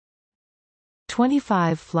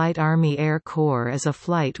25 Flight Army Air Corps is a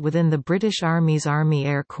flight within the British Army's Army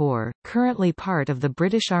Air Corps, currently part of the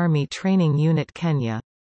British Army Training Unit Kenya.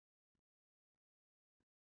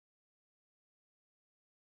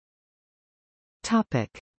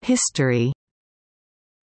 History.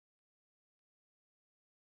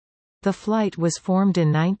 The flight was formed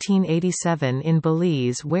in 1987 in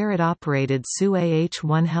Belize, where it operated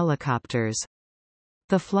Su-AH-1 helicopters.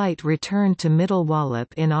 The flight returned to Middle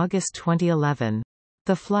Wallop in August 2011.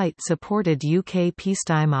 The flight supported UK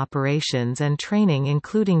peacetime operations and training,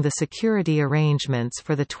 including the security arrangements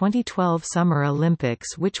for the 2012 Summer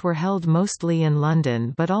Olympics, which were held mostly in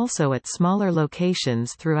London but also at smaller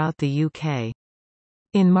locations throughout the UK.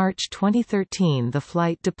 In March 2013 the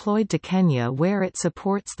flight deployed to Kenya, where it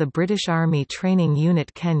supports the British Army Training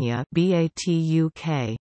Unit Kenya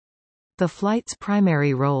 (BATUK). The flight's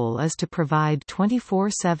primary role is to provide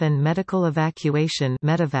 24/7 medical evacuation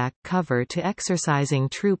 (medevac) cover to exercising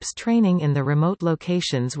troops training in the remote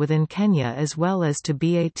locations within Kenya, as well as to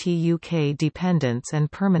BATUK dependents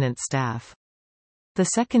and permanent staff. The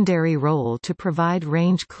secondary role to provide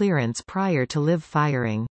range clearance prior to live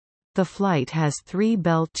firing. The flight has 3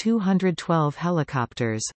 Bell 212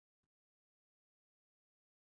 helicopters.